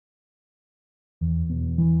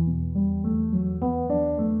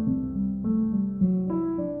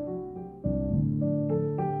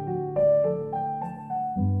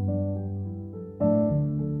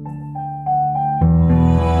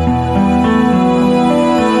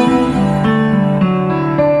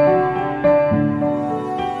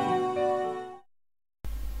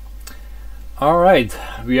Alright,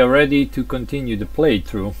 we are ready to continue the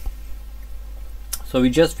playthrough. So we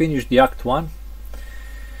just finished the Act 1,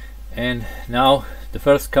 and now the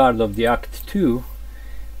first card of the Act 2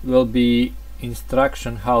 will be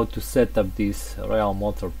instruction how to set up this Royal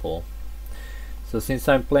Motor Pool. So since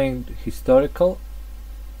I'm playing historical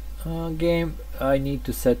game, I need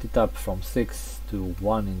to set it up from 6 to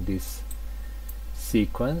 1 in this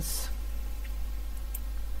sequence.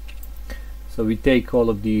 So we take all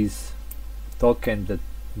of these tokens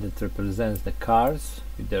that represents the cars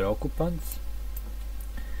with their occupants,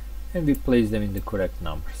 and we place them in the correct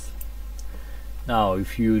numbers. Now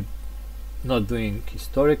if you not doing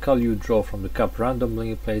historical, you draw from the cup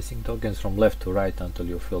randomly, placing tokens from left to right until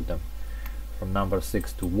you fill them from number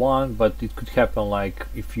 6 to 1, but it could happen like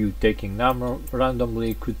if you taking number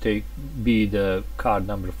randomly, it could be the card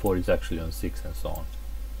number 4 is actually on 6 and so on.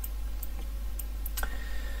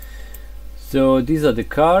 So these are the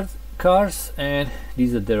cars, and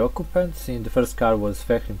these are their occupants. In the first car was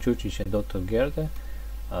Fehrim Čučić and Dr. Gerde.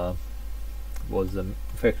 Fehrim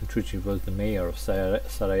Čučić was the mayor of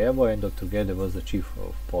Sarajevo, and Dr. Gerde was the chief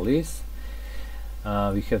of police.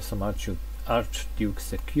 We have some archduke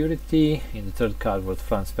security. In the third car was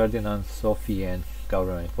Franz Ferdinand, Sophie, and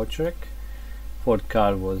Gavrilo Princip. Fourth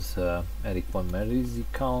car was Erich von Merizi,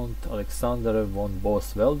 Count Alexander von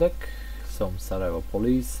Bos-Weldeck, some Sarajevo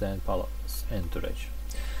police, and Palos entourage.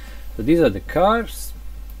 So these are the cars,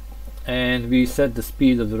 and we set the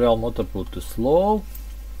speed of the Royal Motor Pool to slow,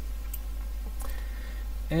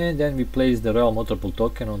 and then we place the Royal Motor Pool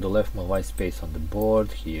token on the leftmost white space on the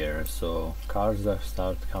board here. So cars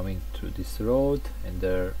start coming through this road, and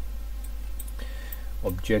their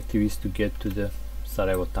objective is to get to the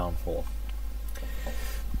Sarajevo Town Hall.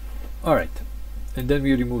 Alright, and then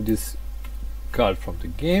we remove this card from the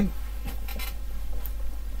game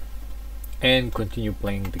and continue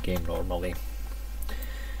playing the game normally.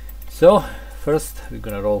 So first we're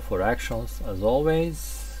gonna roll for actions as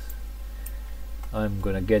always. I'm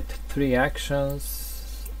gonna get 3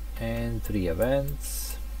 actions and 3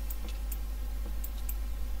 events.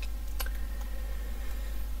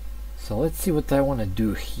 So let's see what I want to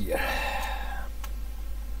do here.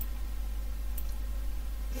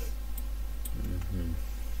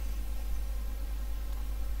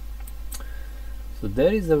 So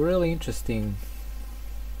there is a really interesting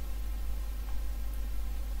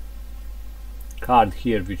card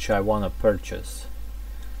here which I want to purchase,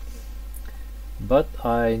 but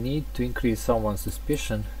I need to increase someone's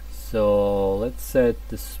suspicion. So let's set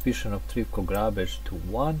the suspicion of Trivko Grabež to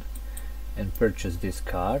 1 and purchase this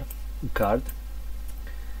card,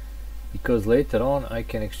 because later on I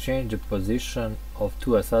can exchange the position of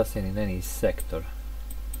 2 assassins in any sector.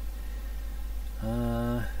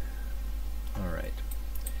 Alright,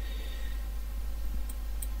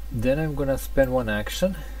 then I'm gonna spend 1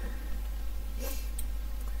 action,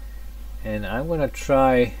 and I'm gonna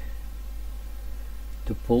try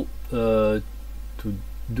to pull to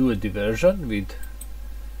do a diversion with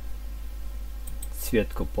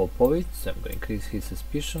Cvjetko Popović. So I'm gonna increase his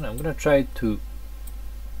suspicion. I'm gonna try to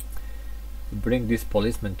bring this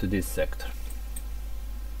policeman to this sector.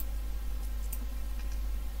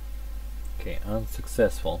 Okay,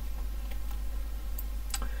 unsuccessful.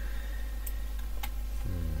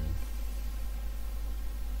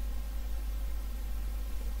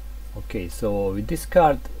 Okay, so with this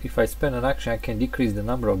card, if I spend an action, I can decrease the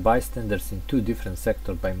number of bystanders in 2 different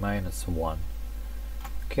sectors by -1.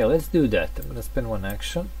 Okay, let's do that. I'm gonna spend 1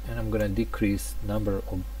 action, and I'm gonna decrease number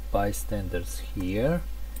of bystanders here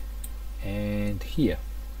and here.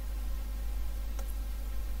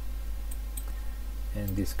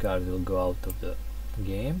 And this card will go out of the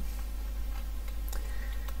game.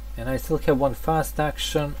 And I still have 1 fast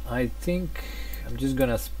action. I think I'm just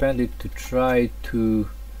gonna spend it to try to...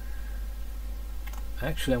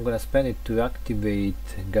 Actually, I'm gonna spend it to activate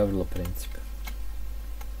GAVRILO Princip,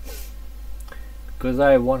 because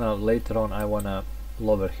I wanna later on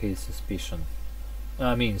lower his suspicion.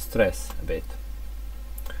 I mean stress a bit,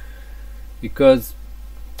 because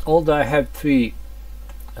although I have 3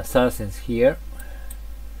 assassins here,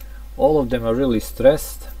 all of them are really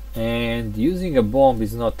stressed, and using a bomb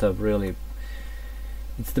is not a really...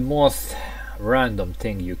 It's the most random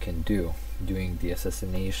thing you can do during the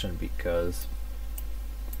assassination, because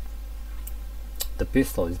the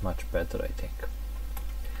pistol is much better, I think.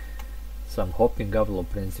 So I'm hoping GAVRILO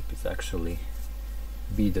Princip is actually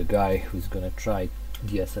be the guy who's gonna try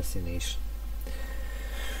the assassination.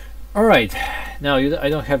 Alright, now I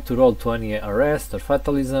don't have to roll to any arrest or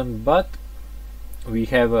fatalism, but we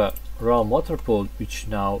have a Royal Motor Pool which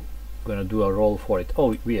now gonna do a roll for it.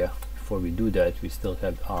 Oh yeah, before we do that, we still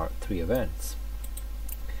have our 3 events.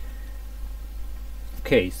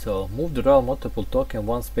 Okay, so move the royal multiple token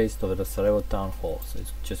one space to the Sarajevo town hall. So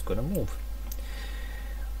it's just gonna move.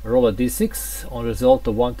 Roll a d6. On result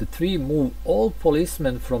of 1 to 3, move all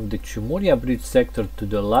policemen from the Chumuria bridge sector to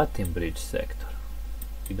the Latin bridge sector.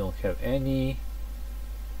 We don't have any,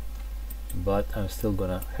 but I'm still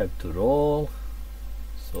gonna have to roll.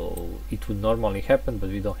 So it would normally happen, but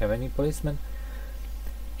we don't have any policemen.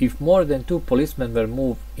 If more than 2 policemen were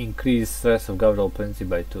moved, increase stress of GAVRILO Princip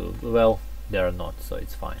by 2. Well, they are not, so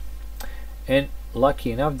it's fine. And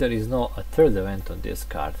lucky enough, there is no a third event on this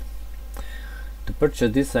card. To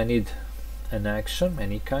purchase this, I need an action,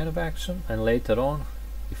 any kind of action, and later on,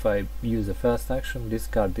 if I use a fast action,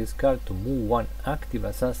 discard this card to move one active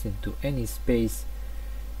assassin to any space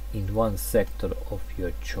in one sector of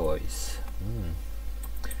your choice.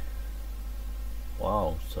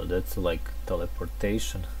 Wow, so that's like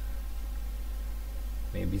teleportation.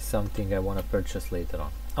 Maybe something I want to purchase later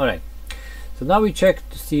on. Alright, so now we check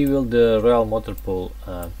to see will the royal motor pool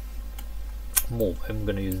move. I'm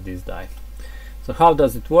gonna use this die. So how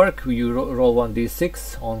does it work? You roll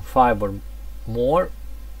 1d6 on 5 or more,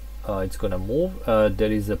 it's gonna move.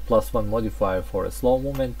 There is a +1 modifier for a slow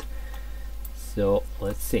movement. So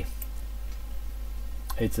let's see.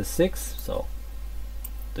 It's a 6, so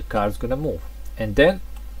the card's gonna move. And then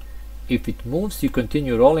if it moves, you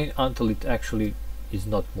continue rolling until it actually is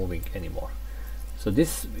not moving anymore. So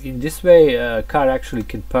this, in this way, card actually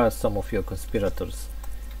can pass some of your conspirators.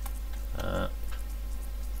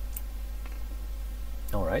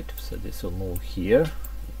 Alright, so this will move here.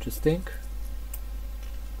 Interesting.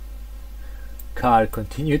 Card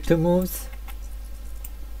continued to move.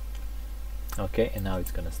 Okay, and now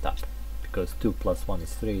it's gonna stop because 2 + 1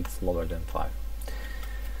 is 3. It's lower than 5.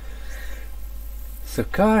 So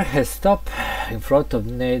car has stopped in front of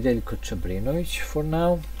Nedeljko Čabrinović for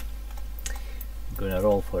now. I'm gonna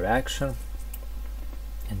roll for action,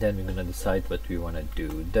 and then we're gonna decide what we wanna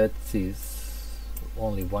do. That is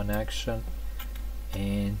only one action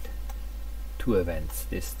and 2 events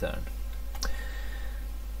this turn.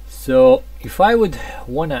 So if I would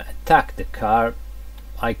wanna attack the car,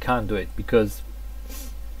 I can't do it because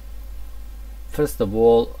first of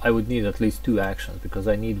all I would need at least 2 actions, because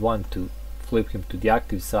I need one to flip him to the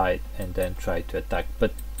active side and then try to attack.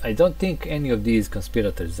 But I don't think any of these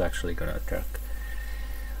conspirators is actually gonna attack.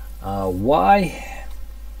 Why?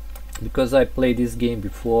 Because I played this game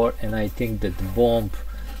before, and I think that the bomb,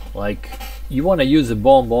 like, you want to use a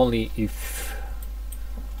bomb only if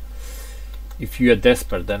you are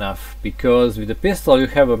desperate enough, because with the pistol you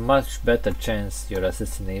have a much better chance your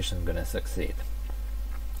assassination gonna succeed.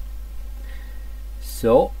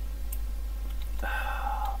 So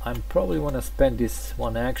I probably want to spend this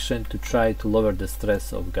one action to try to lower the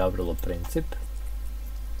stress of GAVRILO Princip,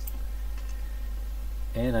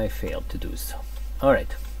 and I failed to do so.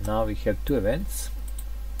 Alright, now we have 2 events.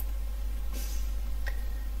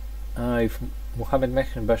 If Mohamed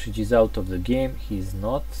Mehran Bashic is out of the game, he is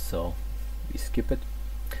not, so we skip it.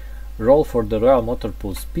 Roll for the royal motor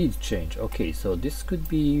pool speed change. Okay, so this could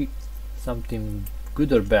be something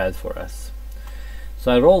good or bad for us.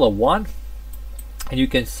 So I roll a 1, and you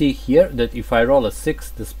can see here that if I roll a 6,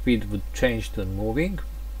 the speed would change to moving.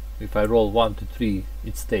 If I roll 1 to 3,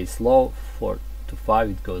 it stays slow. 4 to 5,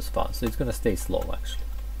 it goes fast. So it's gonna stay slow actually.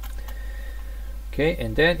 Okay,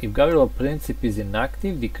 and then if GAVRILO Princip is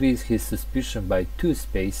inactive, decrease his suspicion by 2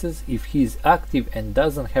 spaces. If he is active and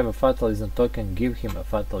doesn't have a fatalism token, give him a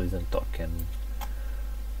fatalism token.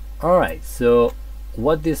 Alright, so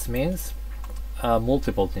what this means?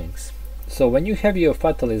 Multiple things. So when you have your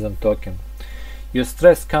fatalism token, your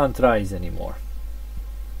stress can't rise anymore.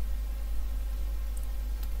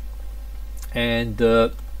 And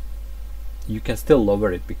you can still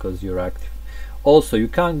lower it because you're active. Also, you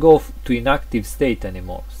can't go to inactive state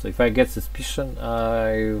anymore. So if I get suspicion,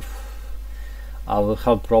 I will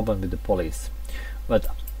have problem with the police. But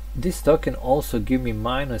this token also give me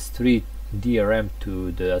 -3 DRM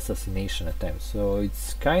to the assassination attempt. So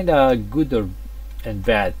it's kinda good and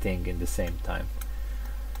bad thing in the same time.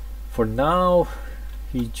 For now,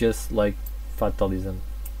 he just like fatalism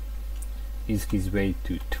is his way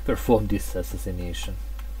to perform this assassination.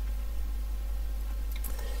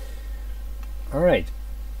 Alright.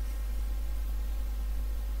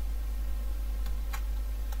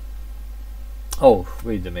 Oh,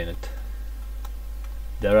 wait a minute.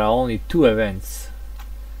 There are only 2 events.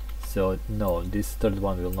 So no, this third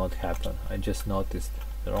one will not happen. I just noticed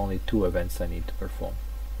there are only 2 events I need to perform.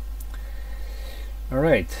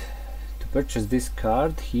 Alright. To purchase this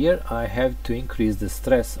card here, I have to increase the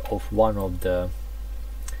stress of one of the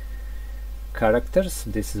characters.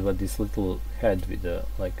 This is what this little head with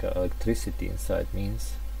like electricity inside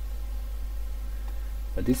means.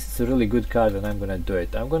 But this is a really good card and I'm gonna do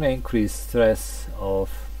it. I'm gonna increase stress of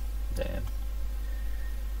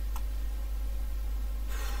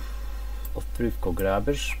Privko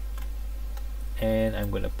Grabež, and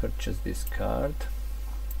I'm gonna purchase this card,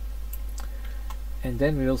 and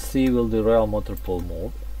then we will see will the Royal Motor Pool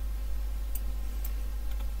move.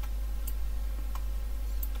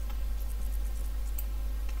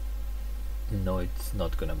 No, it's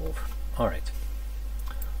not gonna move. Alright,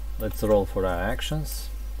 let's roll for our actions.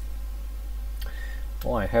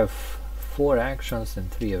 Oh, I have 4 actions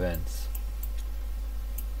and 3 events.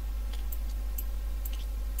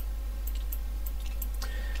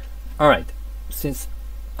 Alright, since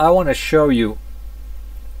I want to show you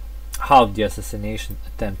how the assassination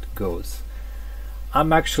attempt goes,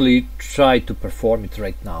 I'm actually trying to perform it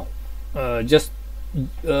right now. Just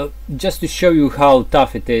to show you how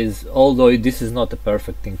tough it is, although this is not a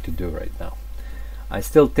perfect thing to do right now. I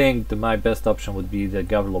still think that my best option would be the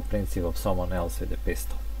GAVRILO Princip of someone else with a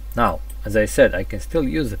pistol. Now, as I said, I can still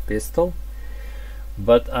use a pistol,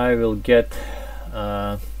 but I will get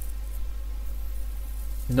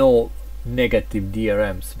no negative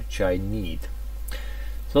DRMs, which I need.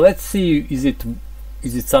 So let's see, is it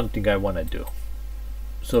something I want to do.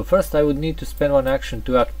 So first I would need to spend 1 action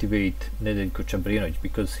to activate Nedeljko Čabrinović,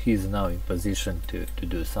 because he's now in position to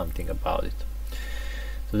do something about it.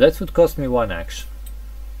 So that would cost me 1 action.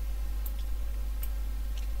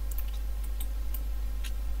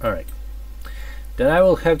 Alright, then I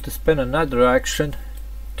will have to spend another action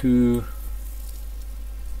to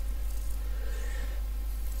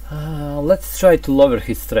let's try to lower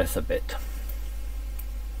his stress a bit.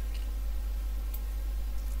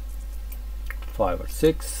 5 or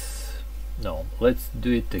 6. No, let's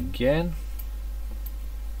do it again.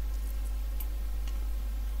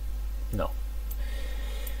 No.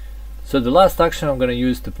 So the last action I'm going to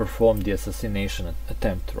use to perform the assassination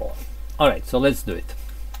attempt roll. Alright, so let's do it.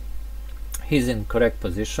 He's in correct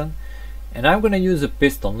position, and I'm going to use a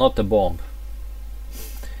pistol, not a bomb.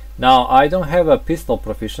 Now, I don't have a pistol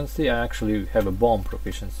proficiency, I actually have a bomb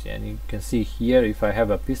proficiency, and you can see here, if I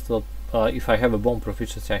have a pistol, if I have a bomb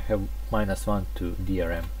proficiency, I have -1 to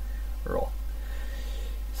DRM roll.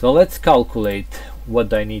 So let's calculate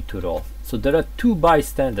what I need to roll. So there are 2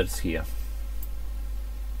 bystanders here.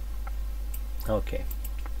 Okay.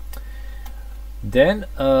 Then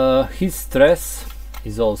his stress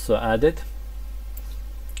is also added,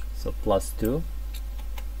 so +2.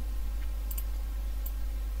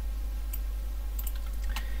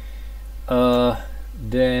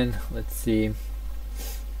 Then let's see,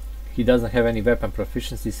 he doesn't have any weapon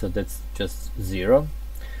proficiency, so that's just 0.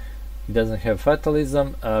 He doesn't have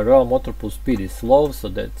fatalism. Royal Motor Pool speed is low, so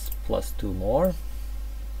that's +2 more.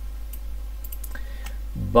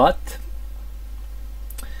 But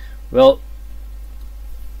well,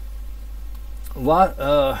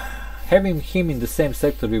 having him in the same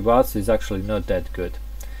sector with Vasu is actually not that good,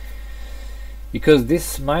 because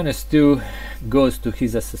this -2 goes to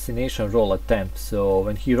his assassination roll attempt, so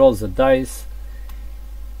when he rolls a dice,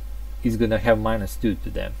 he's gonna have -2 to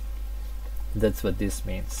them. That's what this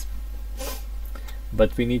means.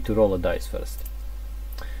 But we need to roll a dice first.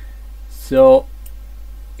 So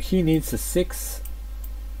he needs a 6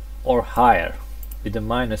 or higher with a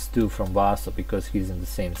 -2 from Vaso, because he's in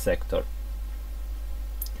the same sector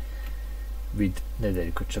with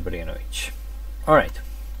Nedeljko Čabrinović. Alright.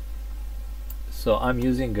 So I'm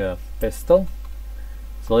using a pistol.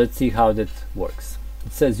 So let's see how that works.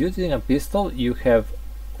 It says using a pistol you have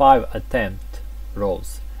 5 attempt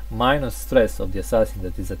rolls minus stress of the assassin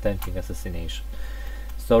that is attempting assassination.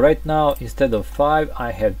 So right now, instead of 5,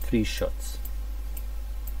 I have 3 shots,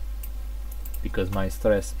 because my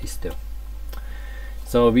stress is 2.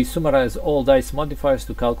 So we summarize all dice modifiers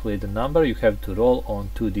to calculate the number. You have to roll on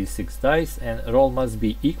 2d6 dice, and roll must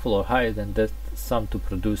be equal or higher than that sum to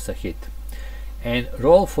produce a hit. And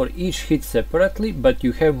roll for each hit separately, but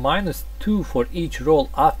you have -2 for each roll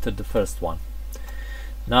after the first one.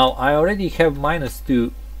 Now I already have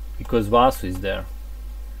 -2 because Vasu is there.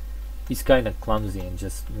 He's kind of clumsy and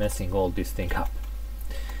just messing all this thing up.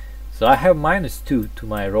 So I have -2 to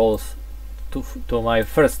my rolls, to my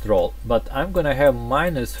first roll, but I'm gonna have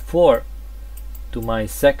 -4 to my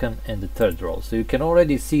second and the third roll. So you can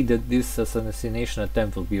already see that this assassination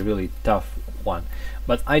attempt will be a really tough one.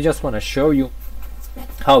 But I just want to show you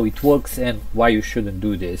how it works and why you shouldn't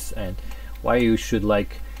do this, and why you should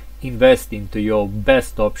like invest into your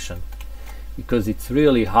best option, because it's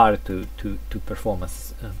really hard to perform a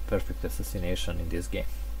perfect assassination in this game.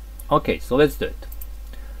 Okay, so let's do it.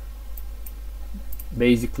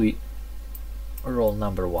 basically roll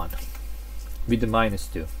number 1 with the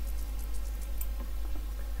 -2.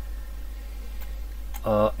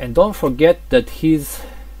 And don't forget that his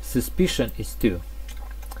suspicion is 2.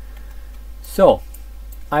 So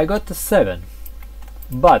I got a 7,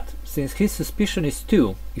 but since his suspicion is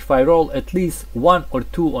 2, if I roll at least 1 or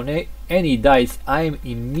 2 on any dice, I am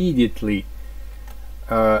immediately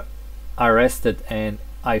arrested and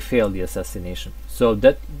I fail the assassination. So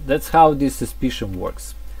that's how this suspicion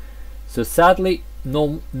works. So sadly,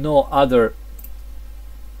 no other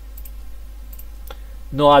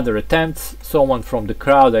attempts. Someone from the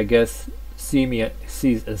crowd, I guess,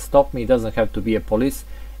 sees and stop me. It doesn't have to be a police,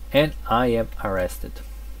 and I am arrested.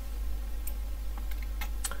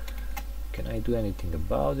 Can I do anything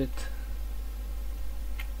about it?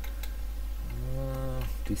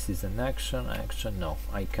 This is an action. No,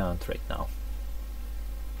 I can't right now.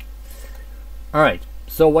 Alright,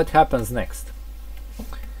 so what happens next?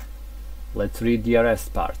 Let's read the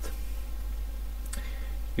arrest part.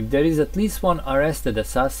 If there is at least one arrested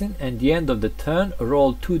assassin, at the end of the turn,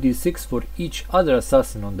 roll 2d6 for each other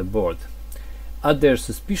assassin on the board. Add their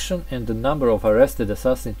suspicion and the number of arrested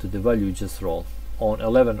assassins to the value you just rolled. On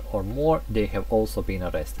 11 or more, they have also been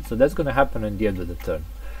arrested. So that's going to happen at the end of the turn.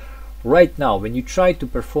 Right now, when you try to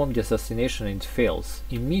perform the assassination and it fails,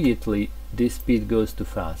 immediately this speed goes too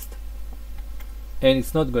fast. And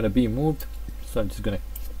it's not going to be moved, so I'm just going to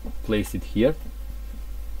place it here.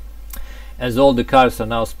 As all the cars are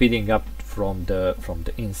now speeding up from the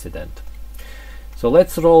incident. So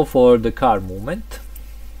let's roll for the car movement.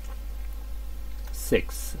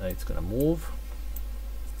 6, it's going to move.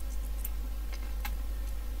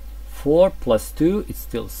 4 plus 2, it's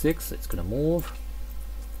still 6, it's going to move.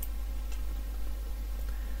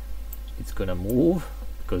 It's going to move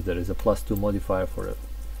because there is a +2 modifier for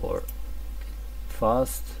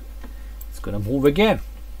fast. It's going to move again,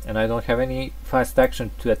 and I don't have any fast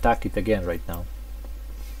action to attack it again right now.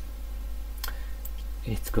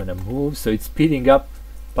 It's going to move, so it's speeding up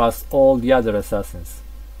past all the other assassins.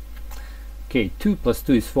 Okay, 2 plus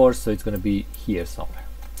 2 is 4, so it's going to be here somewhere.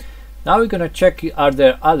 Now we're going to check, are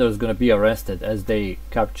there others going to be arrested as they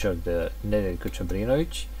capture the Nedeljko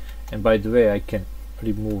Čabrinović. And by the way, I can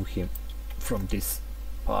remove him from this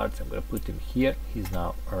part. I'm going to put him here. He's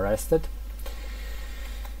now arrested.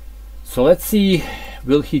 So let's see,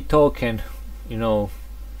 will he talk and, you know,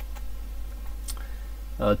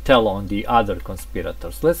 tell on the other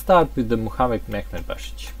conspirators. Let's start with the Muhammed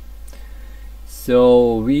Mehmet.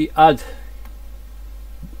 So we add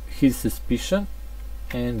his suspicion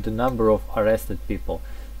and the number of arrested people.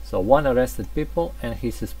 So 1 arrested people and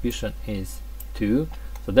his suspicion is 2.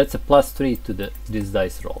 So that's a +3 to this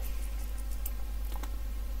dice roll.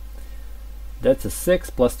 That's a 6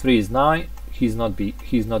 plus 3 is 9. He's not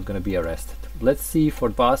going to be arrested. Let's see for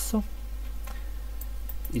Basso.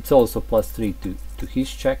 It's also +3 to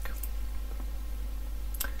his check.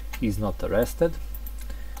 He's not arrested.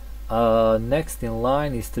 Next in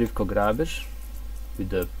line is Trivko Grabež with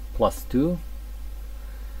the +2.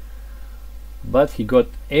 But he got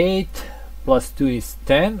 8 plus 2 is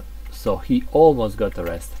 10, so he almost got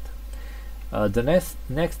arrested. The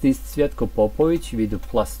next is Cvjetko Popović with a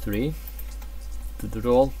 +3 to the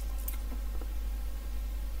roll.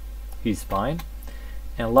 He's fine.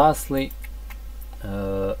 And lastly,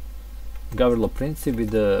 Gavrilo Princip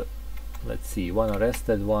with the, let's see, 1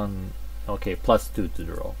 arrested, 1, okay, +2 to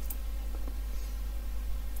the roll.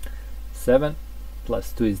 7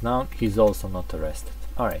 plus 2 is 9. He's also not arrested.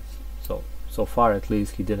 Alright, so far at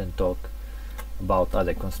least he didn't talk about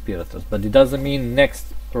other conspirators, but it doesn't mean next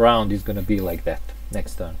round is gonna be like that,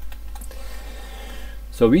 next turn.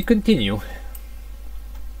 So we continue.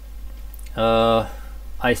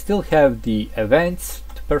 I still have the events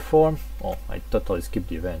to perform. Oh, I totally skipped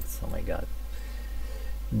the events, oh my god.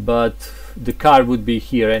 But the card would be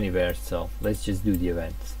here anywhere, so let's just do the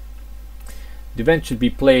events. The event should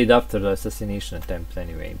be played after the assassination attempt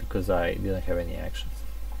anyway, because I didn't have any actions.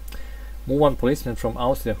 Move 1 policeman from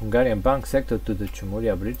Austria-Hungarian Bank sector to the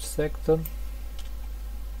Chumuria Bridge sector.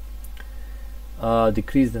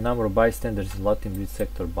 Decrease the number of bystanders in Latin Bridge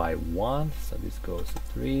sector by 1, so this goes to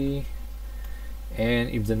 3. And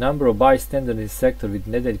if the number of bystanders in sector with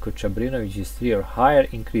Nedeljko Čabrinović is 3 or higher,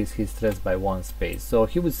 increase his stress by 1 space. So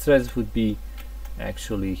his stress would be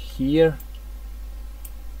actually here.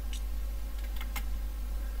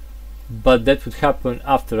 But that would happen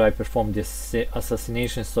after I perform this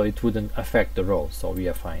assassination, so it wouldn't affect the roll, so we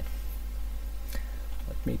are fine.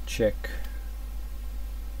 Let me check.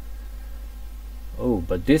 Oh,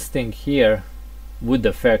 but this thing here would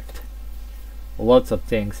affect lots of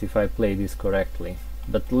things if I play this correctly,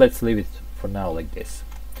 but let's leave it for now like this.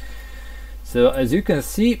 So as you can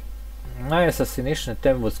see, my assassination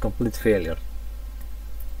attempt was complete failure.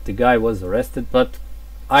 The guy was arrested, but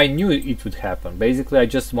I knew it would happen. Basically, I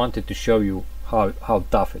just wanted to show you how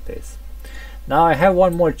tough it is. Now I have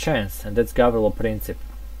one more chance, and that's GAVRILO Princip.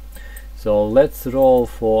 So let's roll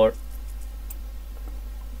for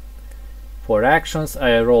actions.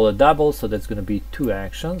 I roll a double, so that's going to be 2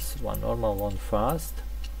 actions, one normal, one fast,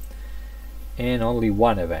 and only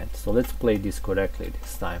 1 event. So let's play this correctly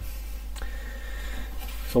this time.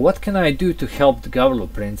 So what can I do to help the GAVRILO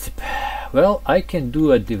Princip? Well, I can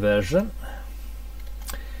do a diversion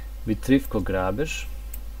with Trivko Grabež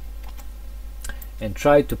and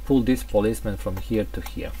try to pull this policeman from here to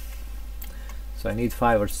here. So I need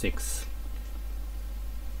 5 or 6.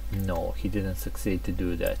 No, he didn't succeed to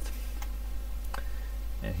do that.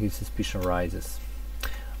 And his suspicion rises.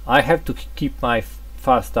 I have to keep my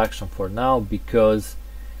fast action for now, because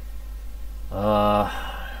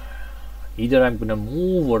either I'm gonna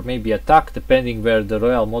move or maybe attack, depending where the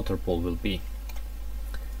Royal Motor Pool will be.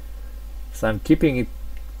 So I'm keeping it,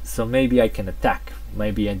 so maybe I can attack,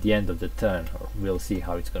 maybe at the end of the turn, or we'll see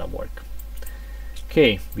how it's gonna work.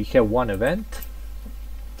 Okay, we have 1 event.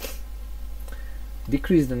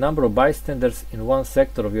 Decrease the number of bystanders in one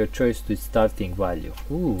sector of your choice to its starting value.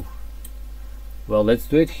 Ooh. Well, let's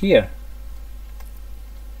do it here.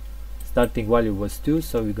 Starting value was 2,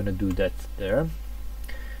 so we're gonna do that there.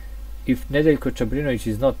 If Nedeljko Čabrinović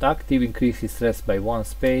is not active, increase his stress by 1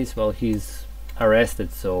 space. Well, he's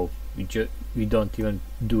arrested, so we don't even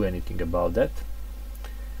do anything about that.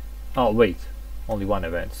 Oh wait, only 1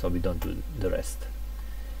 event, so we don't do the rest.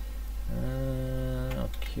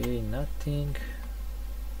 Okay, nothing.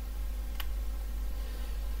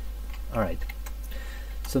 Alright,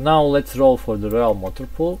 so now let's roll for the Royal Motor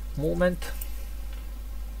Pool movement.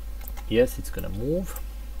 Yes, it's gonna move.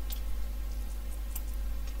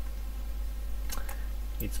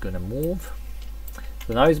 It's gonna move.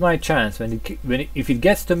 So now is my chance. If it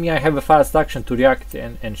gets to me, I have a fast action to react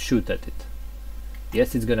and shoot at it.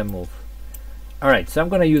 Yes, it's gonna move. Alright, so I'm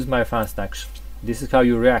gonna use my fast action. This is how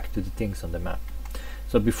you react to the things on the map.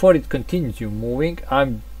 So before it continues moving,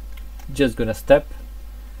 I'm just gonna step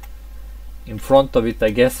in front of it, I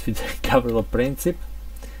guess, with the GAVRILO Princip,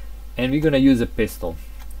 and we're gonna use a pistol.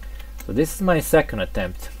 So this is my second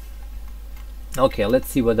attempt. Okay, let's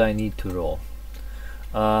see what I need to roll.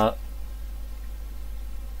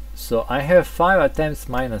 So I have 5 attempts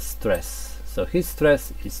minus stress. So his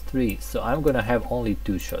stress is 3, so I'm gonna have only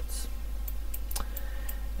 2 shots.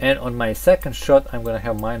 And on my second shot, I'm gonna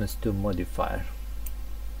have -2 modifier.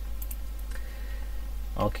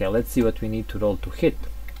 Okay, let's see what we need to roll to hit.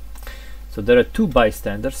 So there are 2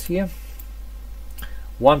 bystanders here,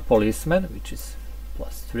 1 policeman, which is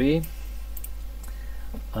 +3.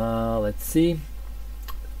 Let's see.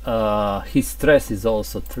 His stress is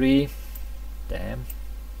also 3. Damn,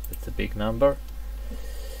 that's a big number.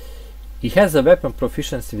 He has a weapon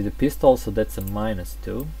proficiency with the pistol, so that's a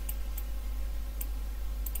 -2.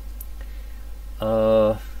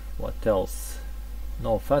 What else?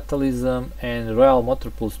 No fatalism, and Royal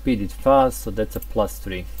Motor Pool speed is fast, so that's a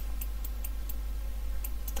 +3.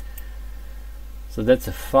 So that's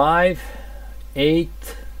a 5,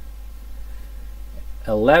 8,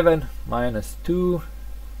 11 -2.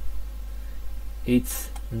 It's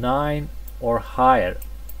 9 or higher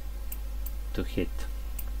to hit.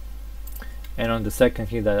 And on the second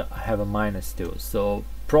hit I have a -2, so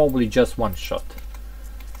probably just 1 shot.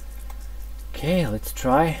 Okay, let's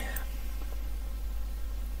try.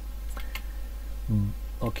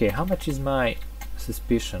 Okay, how much is my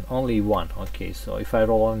suspicion? Only 1. Okay, so if I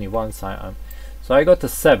roll only once, so I got a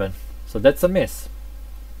 7, so that's a miss.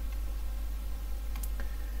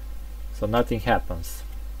 So nothing happens.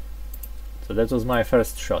 So that was my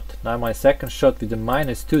first shot. Now my second shot with a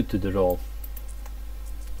 -2 to the roll.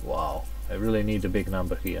 Wow, I really need a big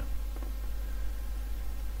number here.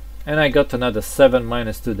 And I got another 7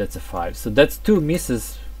 -2, that's a 5. So that's 2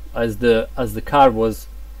 misses as the car was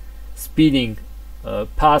speeding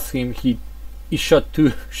past him. He shot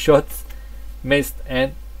 2 shots, missed,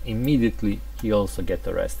 and immediately he also get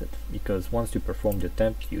arrested, because once you perform the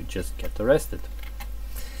attempt you just get arrested.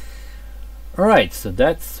 Alright, so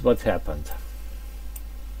that's what happened.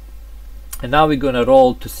 And now we're gonna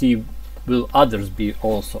roll to see will others be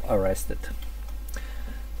also arrested.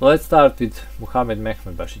 So let's start with Muhammad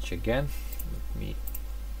Mehmedbašić again.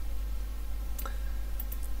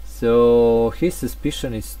 So his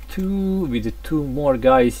suspicion is 2, with the 2 more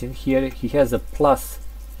guys in here. He has a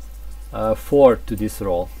 +4 to this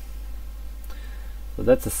roll. So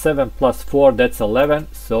that's a 7 + 4, that's 11,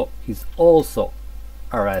 so he's also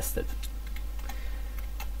arrested.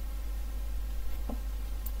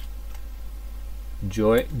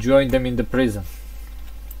 join them in the prison.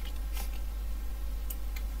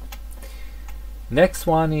 Next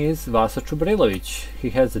one is Vasa Čubrilović. He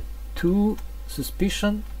has a 2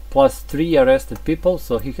 suspicion plus 3 arrested people,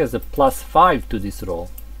 so he has a plus 5 to this roll.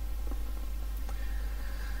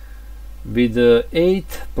 With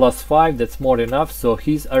 8 plus 5, that's more than enough, so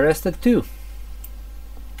he's arrested too.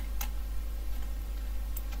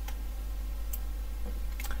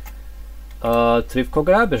 Trifko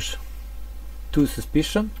Grabež, 2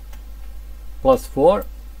 suspicion plus 4,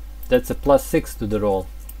 that's a plus 6 to the roll.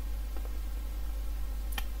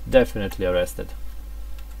 Definitely arrested.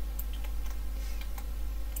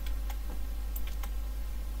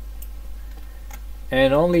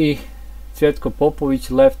 And only Cvetko Popović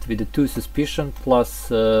left with the 2 suspicion plus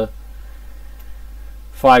 5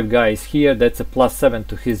 guys here, that's a plus 7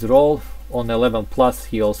 to his roll. On 11 plus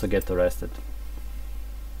he also gets arrested.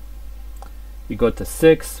 We got a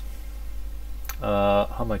 6.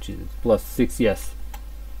 How much is it? Plus 6, yes.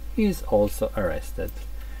 He's also arrested.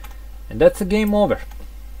 And that's a game over.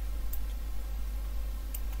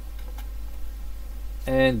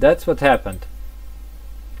 And that's what happened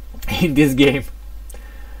in this game.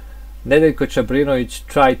 Nedeljko Čabrinović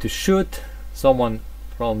tried to shoot. Someone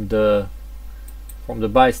from the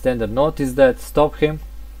bystander noticed that, stopped him.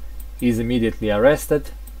 He's immediately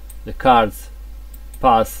arrested. The cards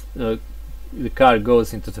pass. The car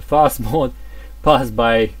goes into the fast mode, passed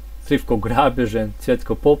by Trifko Grabež and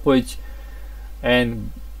Cvetko Popović,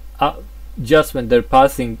 and just when they're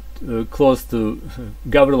passing close to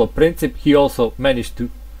GAVRILO Princip, he also managed to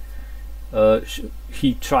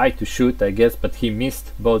he tried to shoot, I guess, but he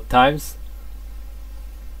missed both times,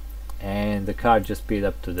 and the car just speed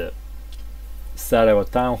up to the Sarajevo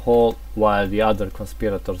town hall, while the other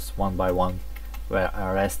conspirators one by one were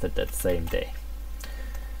arrested that same day.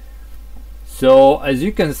 So as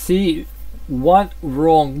you can see, one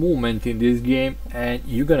wrong movement in this game and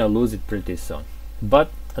you're gonna lose it pretty soon.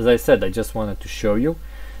 But as I said, I just wanted to show you.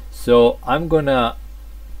 So I'm gonna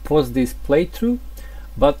pause this playthrough,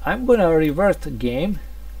 but I'm gonna revert the game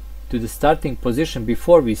to the starting position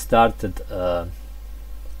before we started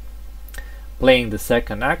playing the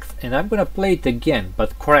second act, and I'm gonna play it again,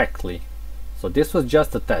 but correctly. So this was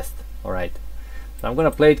just a test, alright? So I'm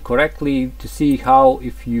gonna play it correctly to see how,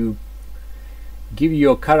 if you give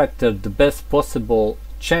your character the best possible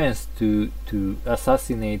chance to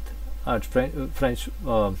assassinate Archduke Franz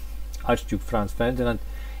Ferdinand,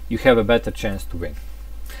 you have a better chance to win.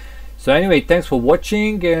 So anyway, thanks for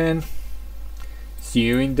watching, and see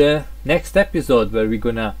you in the next episode, where we're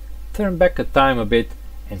gonna turn back a time a bit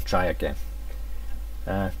and try again.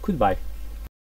 Goodbye.